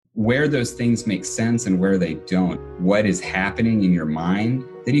where those things make sense and where they don't, what is happening in your mind,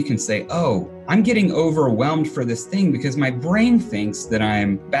 then you can say, oh, I'm getting overwhelmed for this thing because my brain thinks that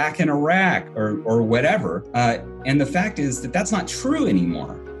I'm back in Iraq or whatever. And the fact is that that's not true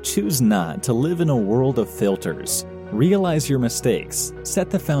anymore. Choose not to live in a world of filters. Realize your mistakes.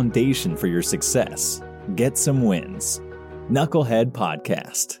 Set the foundation for your success. Get some wins. Knucklehead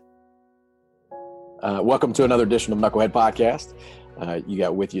Podcast. Welcome to another edition of Knucklehead Podcast. You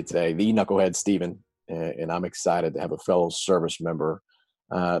got with you today the Knucklehead Steven, and I'm excited to have a fellow service member,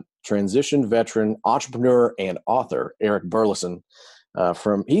 transition veteran, entrepreneur, and author, Eric Burleson.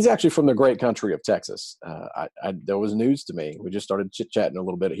 He's actually from the great country of Texas. That was news to me. We just started chit-chatting a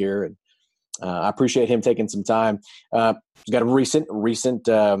little bit here, and I appreciate him taking some time. He's got a recent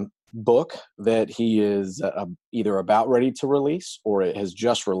book that he is either about ready to release or it has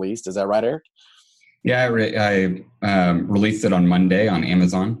just released. Is that right, Eric? Yeah, I released it on Monday on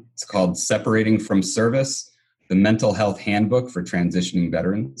Amazon. It's called Separating from Service, the Mental Health Handbook for Transitioning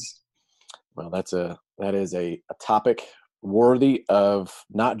Veterans. Well, that is a topic worthy of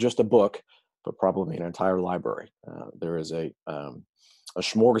not just a book, but probably an entire library. There is a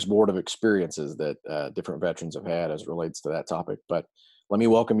smorgasbord of experiences that different veterans have had as it relates to that topic. But let me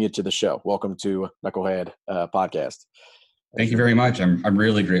welcome you to the show. Welcome to Knucklehead Podcast. Thank you very much. I'm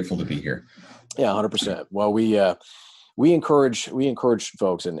really grateful to be here. Yeah, 100%. Well, we encourage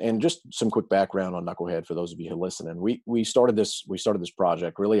folks, and just some quick background on Knucklehead for those of you who listen. And we started this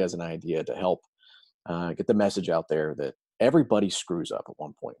project really as an idea to help get the message out there that everybody screws up at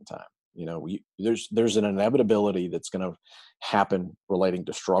one point in time. You know, there's an inevitability that's going to happen relating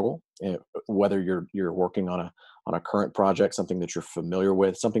to struggle, whether you're working on a current project, something that you're familiar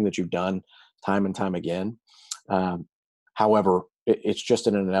with, something that you've done time and time again. However, it's just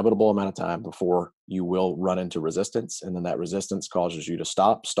an inevitable amount of time before you will run into resistance. And then that resistance causes you to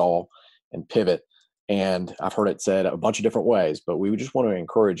stop, stall, and pivot. And I've heard it said a bunch of different ways, but we just want to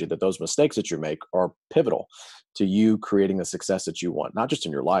encourage you that those mistakes that you make are pivotal to you creating the success that you want, not just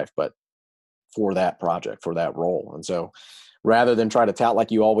in your life, but for that project, for that role. And so rather than try to tout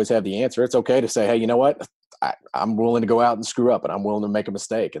like you always have the answer, it's okay to say, hey, you know what? I'm willing to go out and screw up, and I'm willing to make a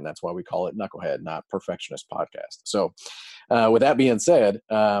mistake. And that's why we call it Knucklehead, not Perfectionist Podcast. So with that being said,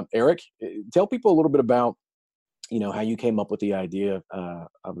 Eric, tell people a little bit about, how you came up with the idea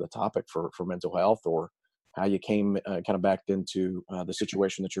of the topic for mental health, or how you came kind of backed into the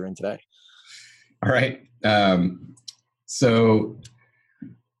situation that you're in today. All right. So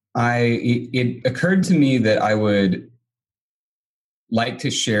it occurred to me that I would like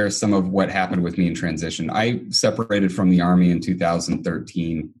to share some of what happened with me in transition. I separated from the Army in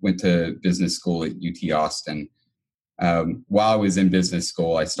 2013, went to business school at UT Austin. While I was in business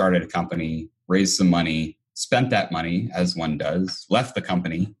school, I started a company, raised some money, spent that money as one does, left the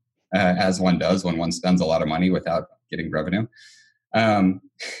company as one does when one spends a lot of money without getting revenue. And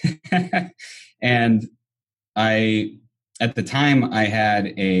at the time I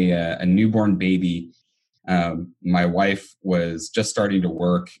had a newborn baby. My wife was just starting to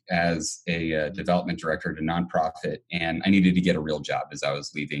work as a development director at a nonprofit, and I needed to get a real job as I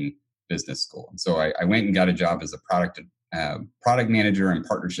was leaving business school. And so I went and got a job as a product manager and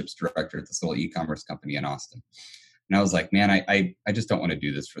partnerships director at this little e-commerce company in Austin. And I was like, man, I just don't want to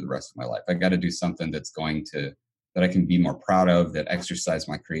do this for the rest of my life. I got to do something that I can be more proud of, that exercise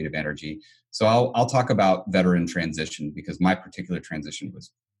my creative energy. So I'll talk about veteran transition, because my particular transition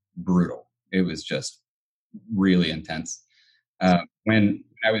was brutal. It was just really intense. When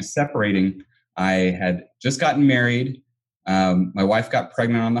I was separating, I had just gotten married. My wife got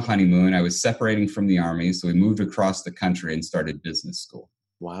pregnant on the honeymoon. I was separating from the Army, so we moved across the country and started business school.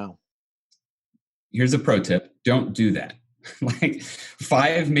 Wow. Here's a pro tip. Don't do that. Like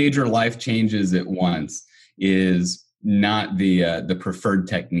 5 major life changes at once is not the preferred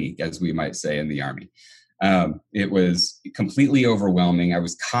technique, as we might say in the Army. It was completely overwhelming. I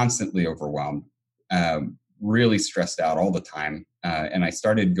was constantly overwhelmed, really stressed out all the time. And I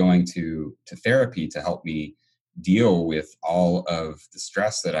started going to therapy to help me deal with all of the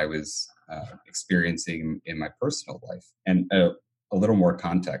stress that I was experiencing in my personal life. And a little more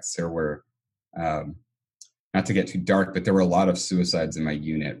context, there were, not to get too dark, but there were a lot of suicides in my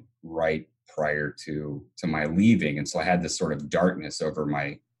unit right prior to my leaving. And so I had this sort of darkness over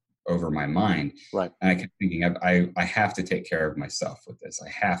my mind. Right. And I kept thinking, I have to take care of myself with this. I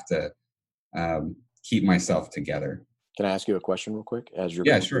have to keep myself together. Can I ask you a question real quick?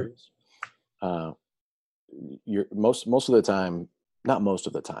 Sure. You're most of the time, not most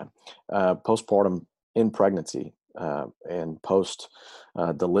of the time, postpartum in pregnancy and post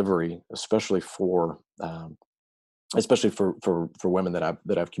delivery, especially for especially for women that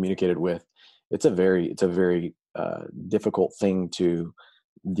I've communicated with, it's a very difficult thing to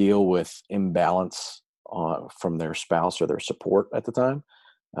deal with imbalance from their spouse or their support at the time.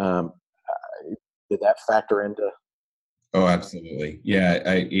 Did that factor into? Oh, absolutely. Yeah,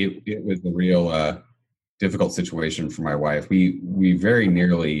 it was a real difficult situation for my wife. We very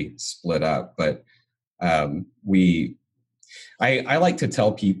nearly split up, but I like to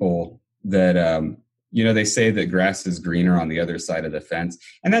tell people that they say that grass is greener on the other side of the fence,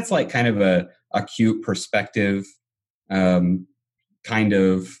 and that's like kind of a cute perspective, kind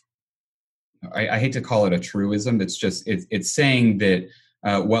of. I hate to call it a truism. It's just it's saying that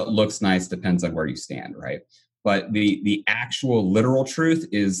what looks nice depends on where you stand, right? But the actual literal truth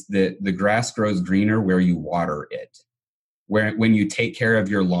is that the grass grows greener where you water it. When you take care of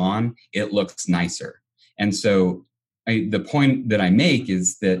your lawn, it looks nicer. And so the point that I make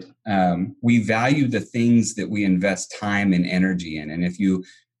is that we value the things that we invest time and energy in. And if you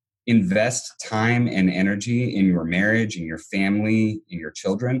invest time and energy in your marriage, in your family, in your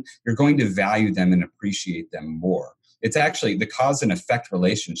children, you're going to value them and appreciate them more. It's actually the cause and effect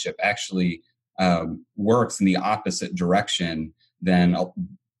relationship actually works in the opposite direction than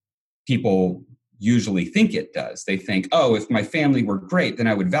people usually think it does. They think, oh, if my family were great, then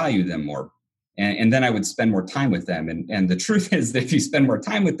I would value them more. And then I would spend more time with them. And the truth is that if you spend more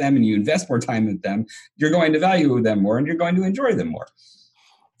time with them and you invest more time with them, you're going to value them more and you're going to enjoy them more.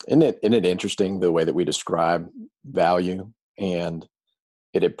 Isn't it interesting the way that we describe value and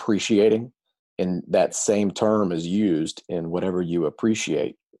it appreciating? And that same term is used in whatever you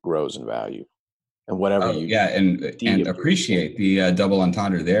appreciate grows in value. And whatever and appreciate, the double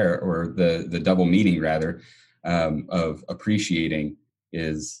entendre there, or the double meaning rather, of appreciating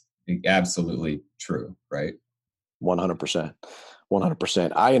is absolutely true, right? 100%.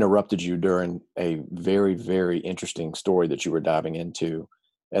 100%. I interrupted you during a very, very interesting story that you were diving into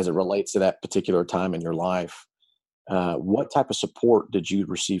as it relates to that particular time in your life. What type of support did you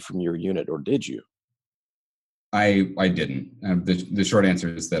receive from your unit, or did you? I didn't. The short answer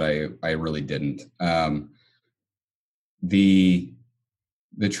is that I really didn't. The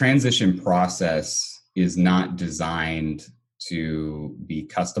transition process is not designed to be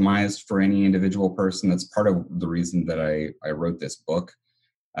customized for any individual person. That's part of the reason that I wrote this book.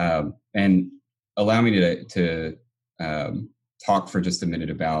 And allow me to talk for just a minute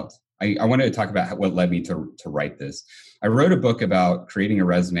about. I wanted to talk about what led me to write this. I wrote a book about creating a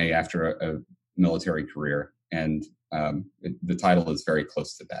resume after a military career. And the title is very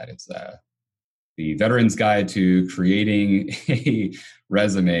close to that. It's The Veteran's Guide to Creating a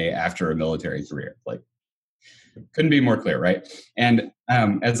Resume After a Military Career. Like, couldn't be more clear, right? And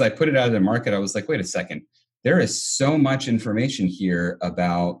as I put it out of the market, I was like, wait a second. There is so much information here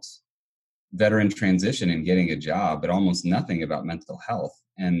about veteran transition and getting a job, but almost nothing about mental health.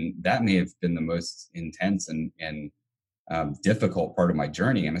 And that may have been the most intense and difficult part of my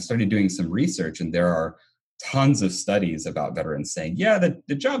journey. And I started doing some research, and there are tons of studies about veterans saying, yeah,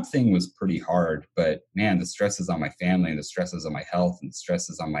 the job thing was pretty hard, but man, the stresses on my family and the stresses on my health and the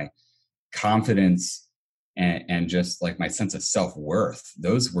stresses on my confidence and just like my sense of self-worth,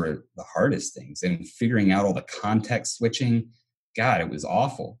 those were the hardest things. And figuring out all the context switching, God, it was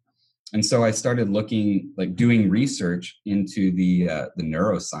awful. And so I started doing research into the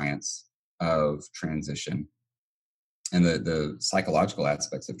neuroscience of transition and the psychological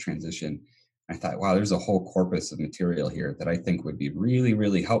aspects of transition. I thought, wow, there's a whole corpus of material here that I think would be really,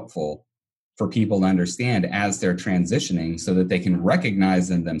 really helpful for people to understand as they're transitioning, so that they can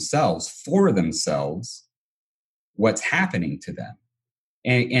recognize in themselves, for themselves, what's happening to them.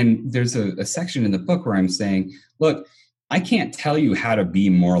 And there's a section in the book where I'm saying, look, I can't tell you how to be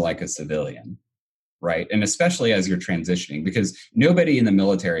more like a civilian, right? And especially as you're transitioning, because nobody in the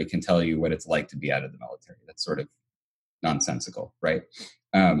military can tell you what it's like to be out of the military. That's sort of nonsensical, right?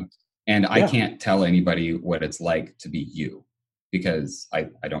 And I can't tell anybody what it's like to be you, because I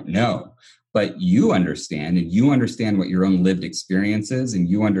don't know. But you understand, and you understand what your own lived experience is, and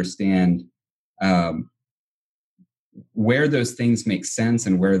you understand where those things make sense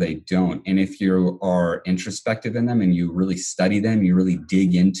and where they don't. And if you are introspective in them and you really study them, you really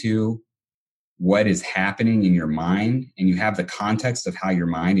dig into what is happening in your mind, and you have the context of how your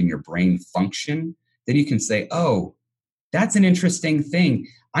mind and your brain function, then you can say, oh, that's an interesting thing.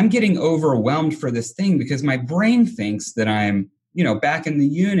 I'm getting overwhelmed for this thing because my brain thinks that I'm, back in the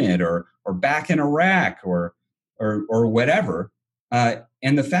unit or back in Iraq or whatever.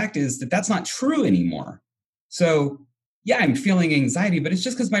 And the fact is that that's not true anymore. So yeah, I'm feeling anxiety, but it's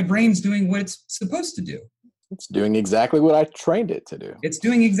just because my brain's doing what it's supposed to do. It's doing exactly what I trained it to do. It's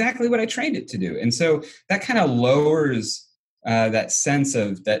doing exactly what I trained it to do. And so that kind of lowers that sense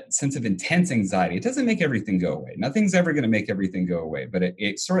of intense anxiety. It doesn't make everything go away. Nothing's ever going to make everything go away, but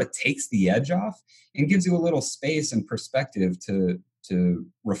it sort of takes the edge off and gives you a little space and perspective to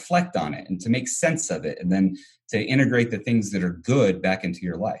reflect on it and to make sense of it, and then to integrate the things that are good back into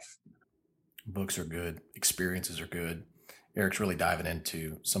your life. Books are good. Experiences are good. Eric's really diving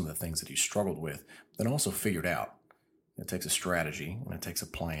into some of the things that he struggled with, but then also figured out. It takes a strategy and it takes a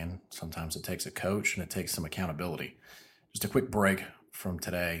plan. Sometimes it takes a coach and it takes some accountability. Just a quick break from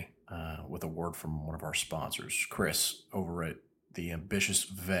today with a word from one of our sponsors, Chris, over at the Ambitious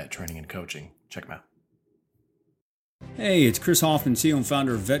Vet Training and Coaching. Check him out. Hey, it's Chris Hoffman, CEO and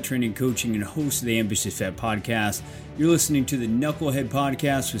founder of Vet Training Coaching and host of the Ambitious Vet Podcast. You're listening to the Knucklehead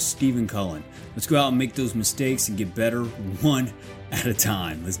Podcast with Stephen Cullen. Let's go out and make those mistakes and get better one at a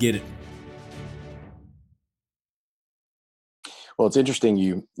time. Let's get it. Well, it's interesting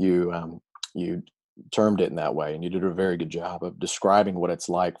you termed it in that way, and you did a very good job of describing what it's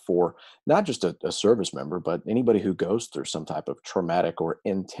like for not just a service member, but anybody who goes through some type of traumatic or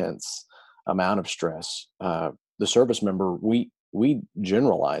intense amount of stress. The service member, we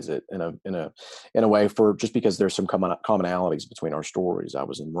generalize it in a way for just because there's some commonalities between our stories. I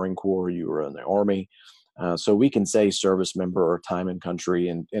was in the Marine Corps, you were in the Army, so we can say service member or time and country,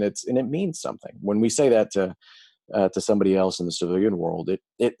 and it means something when we say that to somebody else in the civilian world.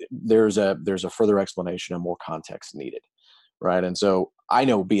 There's a further explanation and more context needed, right? And so I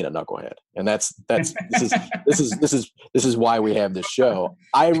know being a knucklehead, and this is why we have this show.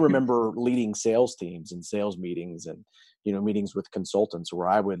 I remember leading sales teams and sales meetings and meetings with consultants where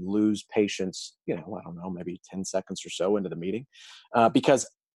I would lose patience, I don't know, maybe 10 seconds or so into the meeting, because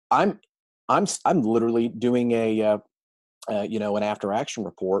I'm literally doing an after action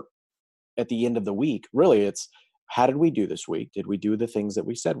report at the end of the week. Really, it's how did we do this week? Did we do the things that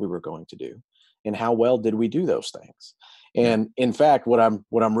we said we were going to do? And how well did we do those things? And in fact, what I'm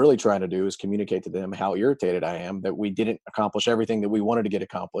really trying to do is communicate to them how irritated I am that we didn't accomplish everything that we wanted to get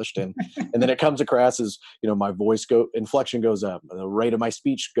accomplished. And then it comes across as, my voice inflection goes up, the rate of my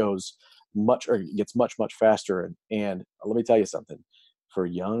speech gets much faster. And let me tell you something, for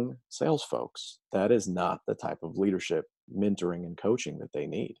young sales folks, that is not the type of leadership, mentoring, and coaching that they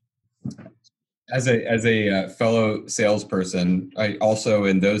need. As a fellow salesperson, I also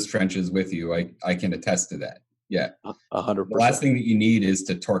in those trenches with you, I can attest to that. Yeah, 100%. The last thing that you need is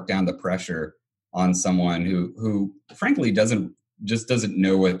to torque down the pressure on someone who frankly doesn't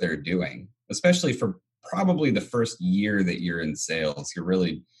know what they're doing, especially for probably the first year that you're in sales.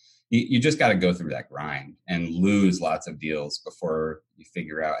 You just got to go through that grind and lose lots of deals before you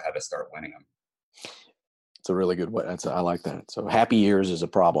figure out how to start winning them. It's a really good way. I like that. So happy years is a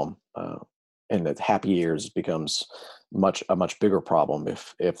problem. And that happy years becomes a much bigger problem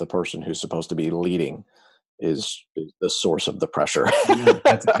if the person who's supposed to be leading is the source of the pressure.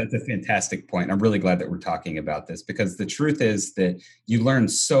 That's a fantastic point. I'm really glad that we're talking about this, because the truth is that you learn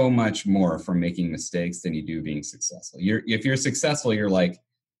so much more from making mistakes than you do being successful. If you're successful, you're like,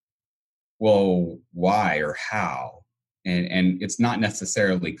 well, why or how? And it's not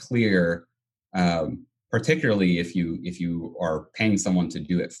necessarily clear, particularly if you are paying someone to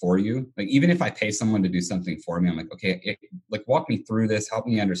do it for you. Like, even if I pay someone to do something for me, I'm like, okay, walk me through this, help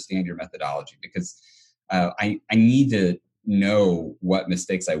me understand your methodology, because I need to know what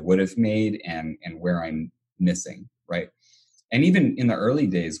mistakes I would have made and where I'm missing, right? And even in the early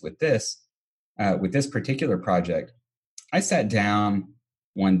days with this particular project, I sat down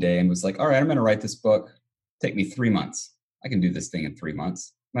one day and was like, all right, I'm going to write this book. Take me 3 months. I can do this thing in 3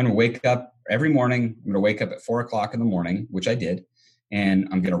 months. I'm going to wake up every morning. I'm going to wake up at 4:00 in the morning, which I did. And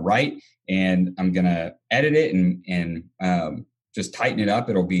I'm going to write, and I'm going to edit it and just tighten it up.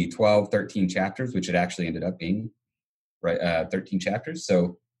 It'll be 12, 13 chapters, which it actually ended up being, right? 13 chapters.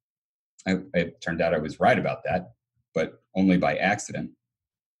 So it turned out I was right about that, but only by accident.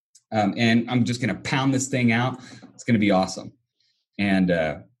 And I'm just going to pound this thing out. It's going to be awesome. And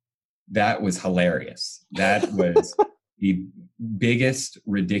that was hilarious. That was the biggest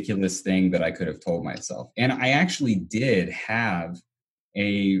ridiculous thing that I could have told myself. And I actually did have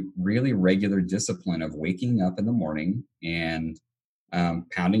a really regular discipline of waking up in the morning and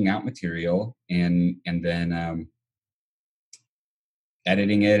pounding out material and then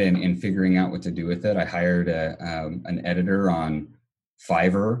editing it and figuring out what to do with it. I hired an editor on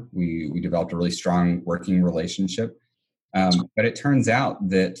Fiverr. We developed a really strong working relationship. But it turns out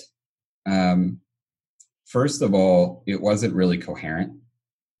that, first of all, it wasn't really coherent,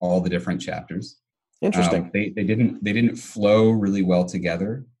 all the different chapters. Interesting. They didn't flow really well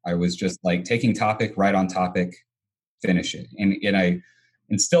together. I was just like taking topic, right on topic, finish it. And I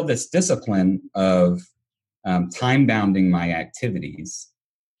instilled this discipline of time bounding my activities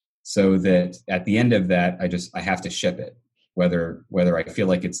so that at the end of that, I have to ship it. Whether I feel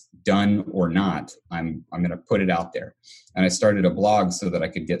like it's done or not, I'm going to put it out there. And I started a blog so that I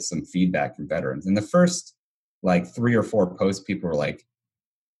could get some feedback from veterans. And the first like 3 or 4 posts, people were like,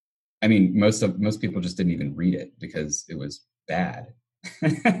 I mean, most people just didn't even read it because it was bad.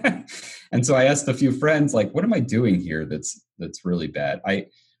 And so I asked a few friends, like, what am I doing here that's really bad? I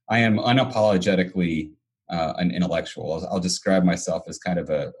am unapologetically an intellectual. I'll describe myself as kind of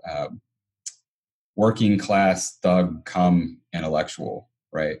a working class thug come intellectual,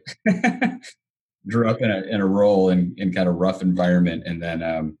 right? Grew up in a rural and kind of rough environment, and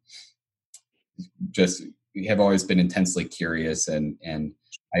then just have always been intensely curious, and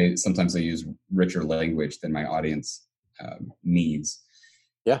I sometimes use richer language than my audience needs.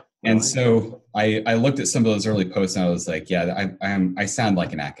 Yeah. And so I looked at some of those early posts and I was like, yeah, I sound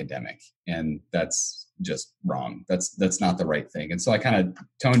like an academic, and that's just wrong. That's not the right thing. And so I kind of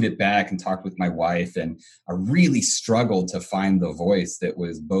toned it back and talked with my wife, and I really struggled to find the voice that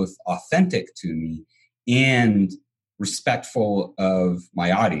was both authentic to me and respectful of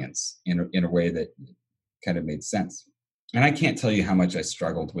my audience in a way that kind of made sense. And I can't tell you how much I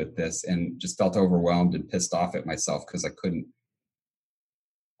struggled with this and just felt overwhelmed and pissed off at myself because I couldn't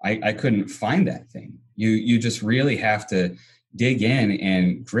find that thing. You just really have to dig in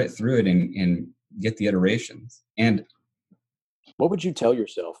and grit through it and get the iterations. And what would you tell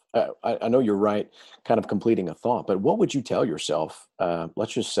yourself? I know you're right, kind of completing a thought, but what would you tell yourself?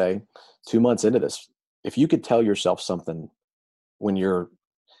 Let's just say 2 months into this, if you could tell yourself something when you're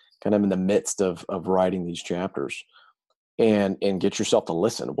kind of in the midst of writing these chapters and get yourself to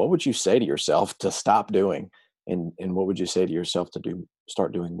listen, what would you say to yourself to stop doing? And what would you say to yourself to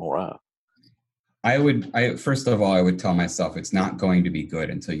start doing more of? First of all, I would tell myself it's not going to be good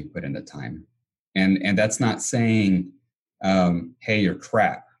until you put in the time. And that's not saying, hey, you're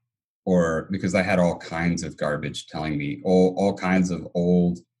crap, or because I had all kinds of garbage telling me, all kinds of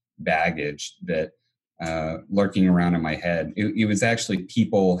old baggage that lurking around in my head. It was actually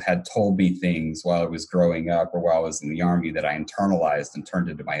people had told me things while I was growing up or while I was in the Army that I internalized and turned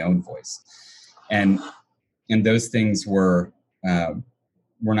into my own voice. And those things were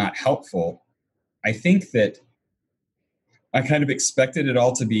not helpful. I think that I kind of expected it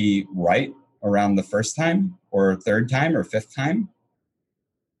all to be right around the first time or third time or fifth time.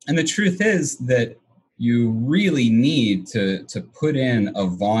 And the truth is that you really need to put in a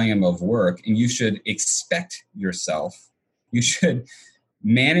volume of work, and you should expect yourself. You should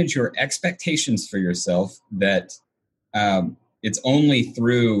manage your expectations for yourself that it's only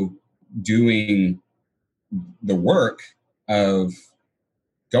through doing the work of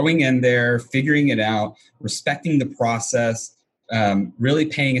going in there, figuring it out, respecting the process, really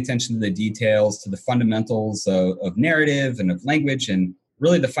paying attention to the details, to the fundamentals of narrative and of language, and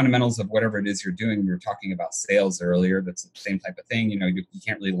really the fundamentals of whatever it is you're doing. We were talking about sales earlier. That's the same type of thing. You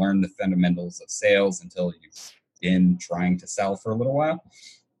can't really learn the fundamentals of sales until you've been trying to sell for a little while.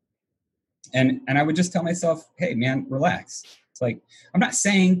 And I would just tell myself, hey, man, relax. It's like, I'm not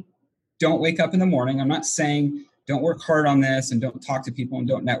saying don't wake up in the morning. I'm not saying don't work hard on this and don't talk to people and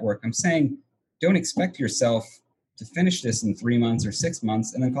don't network. I'm saying don't expect yourself to finish this in 3 months or 6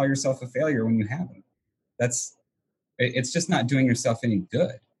 months and then call yourself a failure when you haven't. It's just not doing yourself any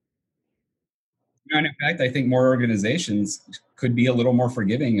good. And in fact, I think more organizations could be a little more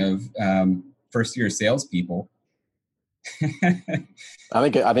forgiving of first-year salespeople. I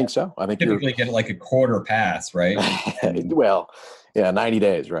think so. I think typically get like a quarter pass, right? Well, yeah, 90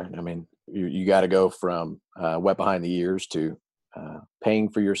 days, right? I mean, you got to go from wet behind the ears to paying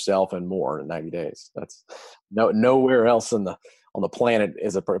for yourself and more in 90 days. That's nowhere else on the planet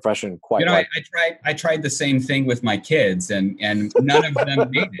is a profession quite. I tried the same thing with my kids, and none of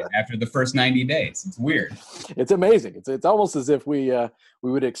them made it after the first 90 days. It's weird. It's amazing. It's almost as if we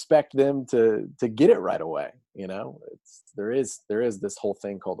would expect them to get it right away. There is this whole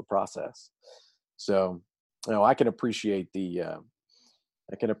thing called the process. So, I can appreciate that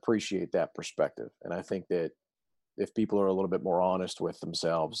perspective, and I think that if people are a little bit more honest with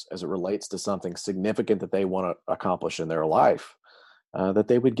themselves as it relates to something significant that they want to accomplish in their life, that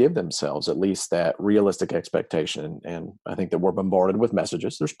they would give themselves at least that realistic expectation. And I think that we're bombarded with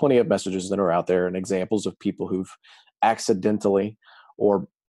messages. There's plenty of messages that are out there and examples of people who've accidentally or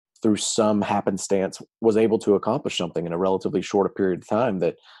through some happenstance was able to accomplish something in a relatively short period of time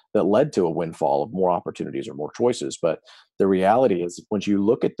that led to a windfall of more opportunities or more choices. But the reality is, once you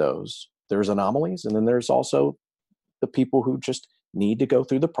look at those there's anomalies, and then there's also the people who just need to go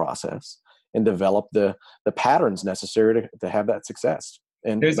through the process and develop the patterns necessary to have that success.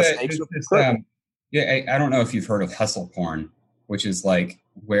 And There's mistakes this, are critical. I don't know if you've heard of hustle porn, which is like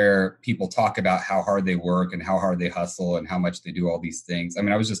where people talk about how hard they work and how hard they hustle and how much they do all these things. I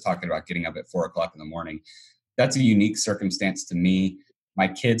mean, I was just talking about getting up at 4:00 in the morning. That's a unique circumstance to me. My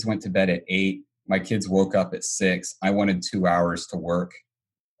kids went to bed at 8. My kids woke up at 6. I wanted 2 hours to work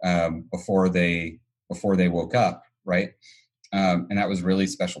before they woke up, right? And that was really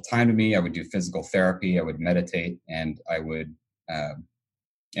special time to me. I would do physical therapy. I would meditate, and I would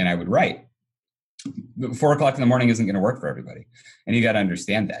write. 4:00 in the morning isn't going to work for everybody, and you got to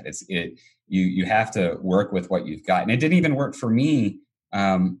understand that you have to work with what you've got. And it didn't even work for me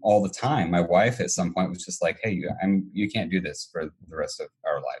all the time. My wife at some point was just like, "Hey, you can't do this for the rest of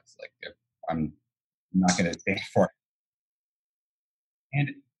our lives. Like, I'm not going to stand for it."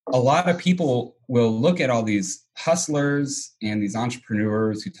 And a lot of people will look at all these hustlers and these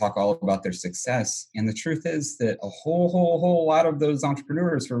entrepreneurs who talk all about their success. And the truth is that a whole lot of those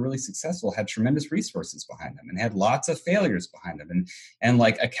entrepreneurs who are really successful had tremendous resources behind them and had lots of failures behind them. And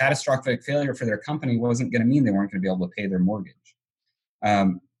like a catastrophic failure for their company wasn't going to mean they weren't going to be able to pay their mortgage.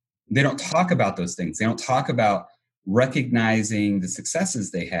 They don't talk about those things. They don't talk about recognizing the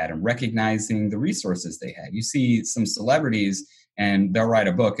successes they had and recognizing the resources they had. You see some celebrities and they'll write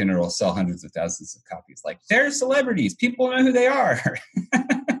a book and it'll sell hundreds of thousands of copies. Like, they're celebrities. People know who they are.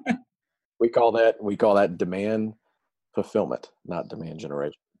 We call that demand fulfillment, not demand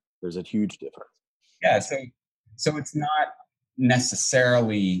generation. There's a huge difference. Yeah. So it's not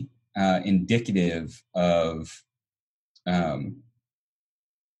necessarily indicative of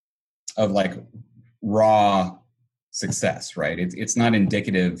like raw success, right? It's not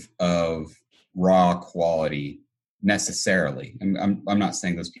indicative of raw quality necessarily. I'm not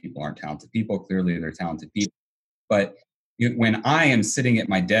saying those people aren't talented people. Clearly, they're talented people. But when I am sitting at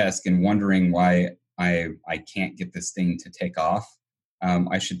my desk and wondering why I can't get this thing to take off,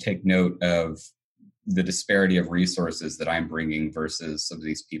 I should take note of the disparity of resources that I'm bringing versus some of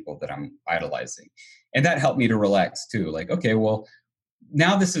these people that I'm idolizing. And that helped me to relax too. Like, okay, well,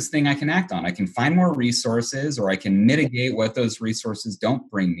 now this is thing I can act on. I can find more resources, or I can mitigate what those resources don't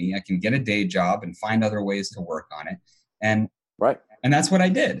bring me. I can get a day job and find other ways to work on it. And that's what I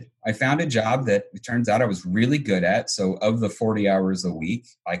did. I found a job that it turns out I was really good at. So of the 40 hours a week,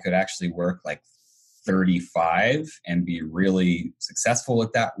 I could actually work like 35 and be really successful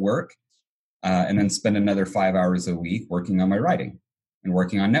at that work. And then spend another 5 hours a week working on my writing and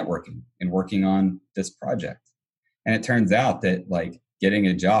working on networking and working on this project. And it turns out that like getting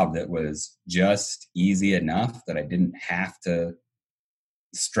a job that was just easy enough that I didn't have to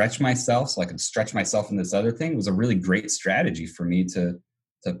stretch myself, so I could stretch myself in this other thing, was a really great strategy for me to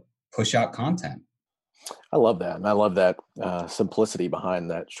push out content. I love that. And I love that simplicity behind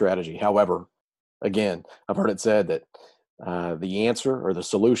that strategy. However, again, I've heard it said that the answer or the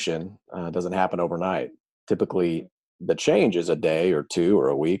solution doesn't happen overnight. Typically, the change is a day or two or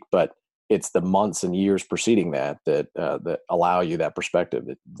a week, but it's the months and years preceding that allow you that perspective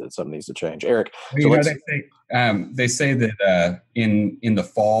that something needs to change. Eric, they say that in the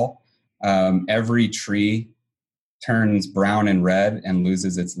fall, every tree turns brown and red and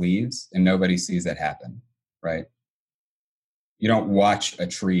loses its leaves, and nobody sees that happen, right? You don't watch a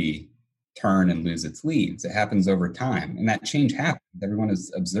tree turn and lose its leaves. It happens over time, and that change happens. Everyone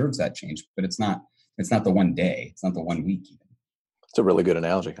observes that change, but it's not the one day. It's not the 1 week even. It's a really good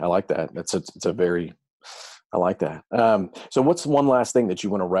analogy. I like that. I like that. So what's one last thing that you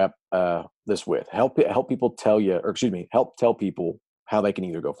want to wrap this with? Help people tell people how they can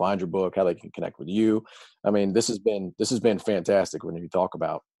either go find your book, how they can connect with you. I mean, this has been fantastic when you talk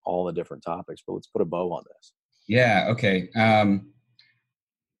about all the different topics, but let's put a bow on this. Yeah. Okay.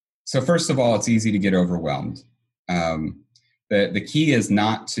 So first of all, it's easy to get overwhelmed. The key is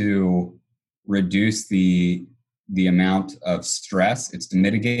not to reduce the amount of stress. It's to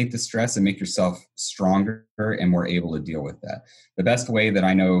mitigate the stress and make yourself stronger and more able to deal with that. The best way that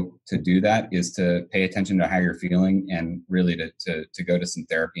I know to do that is to pay attention to how you're feeling and really to go to some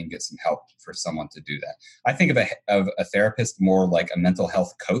therapy and get some help for someone to do that. I think of a therapist more like a mental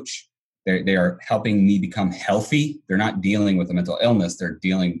health coach. They are helping me become healthy. They're not dealing with a mental illness. They're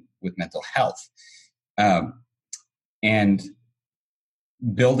dealing with mental health. And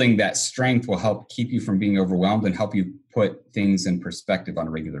building that strength will help keep you from being overwhelmed and help you put things in perspective on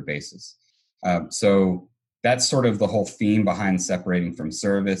a regular basis. So that's sort of the whole theme behind Separating from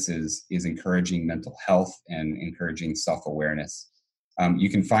Service is encouraging mental health and encouraging self-awareness. You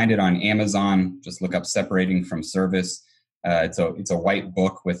can find it on Amazon. Just look up Separating from Service. It's a white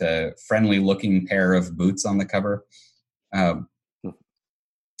book with a friendly looking pair of boots on the cover.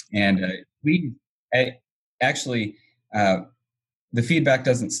 The feedback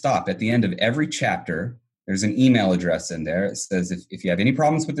doesn't stop. At the end of every chapter, there's an email address in there. It says, if you have any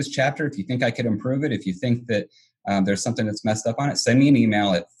problems with this chapter, if you think I could improve it, if you think that there's something that's messed up on it, send me an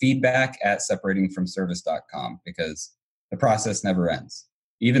email at feedback@separatingfromservice.com, because the process never ends.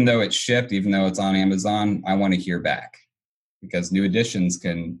 Even though it's shipped, even though it's on Amazon, I want to hear back, because new editions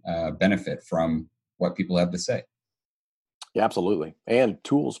can benefit from what people have to say. Yeah, absolutely. And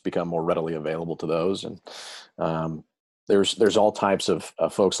tools become more readily available to those. And there's all types of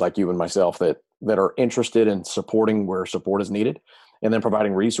folks like you and myself that are interested in supporting where support is needed, and then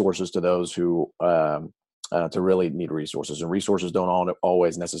providing resources to those who to really need resources. And resources don't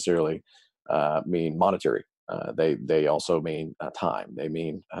always necessarily mean monetary. They also mean time. They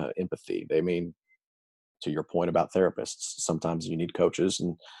mean empathy. They mean, to your point about therapists, sometimes you need coaches,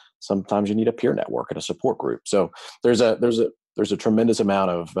 and sometimes you need a peer network and a support group. So there's a tremendous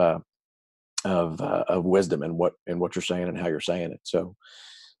amount of wisdom in what you're saying and how you're saying it. So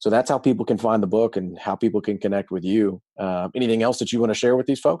that's how people can find the book and how people can connect with you. Anything else that you want to share with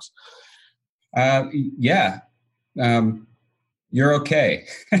these folks? Yeah. You're okay.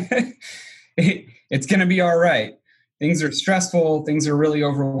 It's going to be all right. Things are stressful. Things are really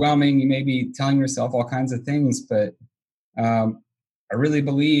overwhelming. You may be telling yourself all kinds of things, but I really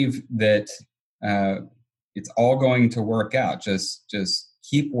believe that it's all going to work out. Just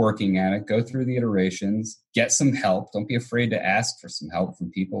keep working at it. Go through the iterations. Get some help. Don't be afraid to ask for some help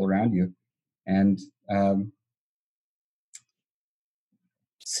from people around you. And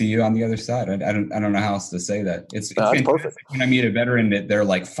see you on the other side. I don't know how else to say that. It's perfect. When I meet a veteran, that they're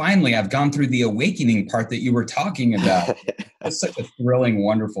like, finally, I've gone through the awakening part that you were talking about. It's such a thrilling,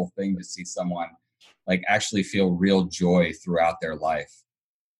 wonderful thing to see someone like actually feel real joy throughout their life.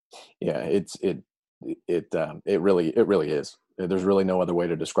 Yeah, it really is. There's really no other way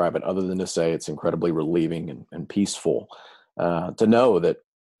to describe it other than to say it's incredibly relieving and peaceful to know that,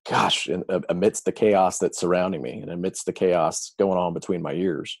 gosh, amidst the chaos that's surrounding me and amidst the chaos going on between my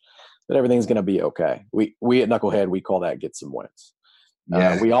ears, that everything's going to be okay. We at Knucklehead, we call that get some wins.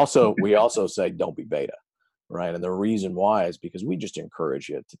 Yeah. We also say don't be beta, right? And the reason why is because we just encourage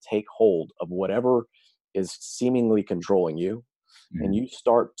you to take hold of whatever is seemingly controlling you, and you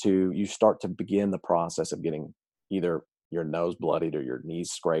start to begin the process of getting either your nose bloodied or your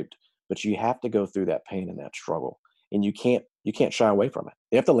knees scraped, but you have to go through that pain and that struggle, and you can't shy away from it.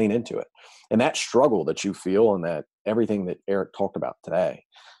 You have to lean into it. And that struggle that you feel and that everything that Eric talked about today,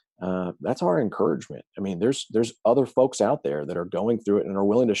 that's our encouragement. I mean, there's other folks out there that are going through it and are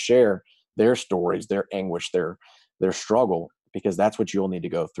willing to share their stories, their anguish, their struggle, because that's what you'll need to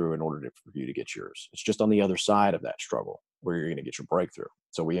go through in order for you to get yours. It's just on the other side of that struggle where you're going to get your breakthrough.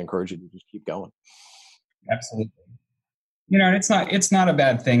 So we encourage you to just keep going. Absolutely. And it's not a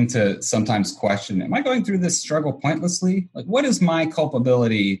bad thing to sometimes question, am I going through this struggle pointlessly? Like, what is my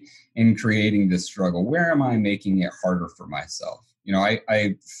culpability in creating this struggle? Where am I making it harder for myself?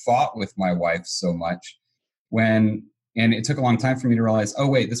 I fought with my wife so much and it took a long time for me to realize, oh,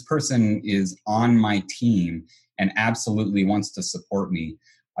 wait, this person is on my team and absolutely wants to support me.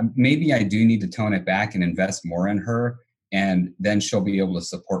 Maybe I do need to tone it back and invest more in her, and then she'll be able to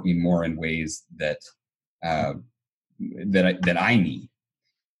support me more in ways that I need.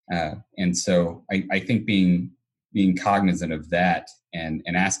 And so I think being cognizant of that and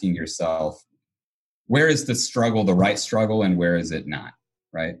asking yourself, where is the struggle the right struggle and where is it not,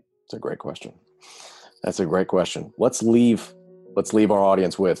 right? That's a great question. That's a great question. Let's leave our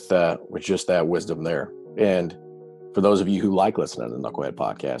audience with just that wisdom there. And for those of you who like listening to the Knucklehead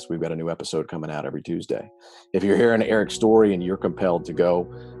Podcast, we've got a new episode coming out every Tuesday. If you're hearing Eric's story and you're compelled to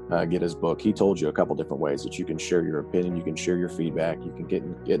go get his book, he told you a couple different ways that you can share your opinion, you can share your feedback, you can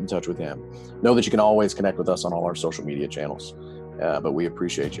get in touch with him. Know that you can always connect with us on all our social media channels. But we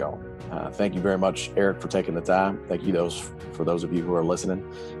appreciate y'all. Thank you very much, Eric, for taking the time. Thank you for those of you who are listening.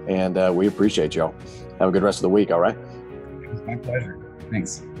 And we appreciate y'all. Have a good rest of the week, all right? It was my pleasure.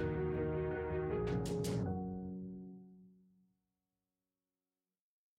 Thanks.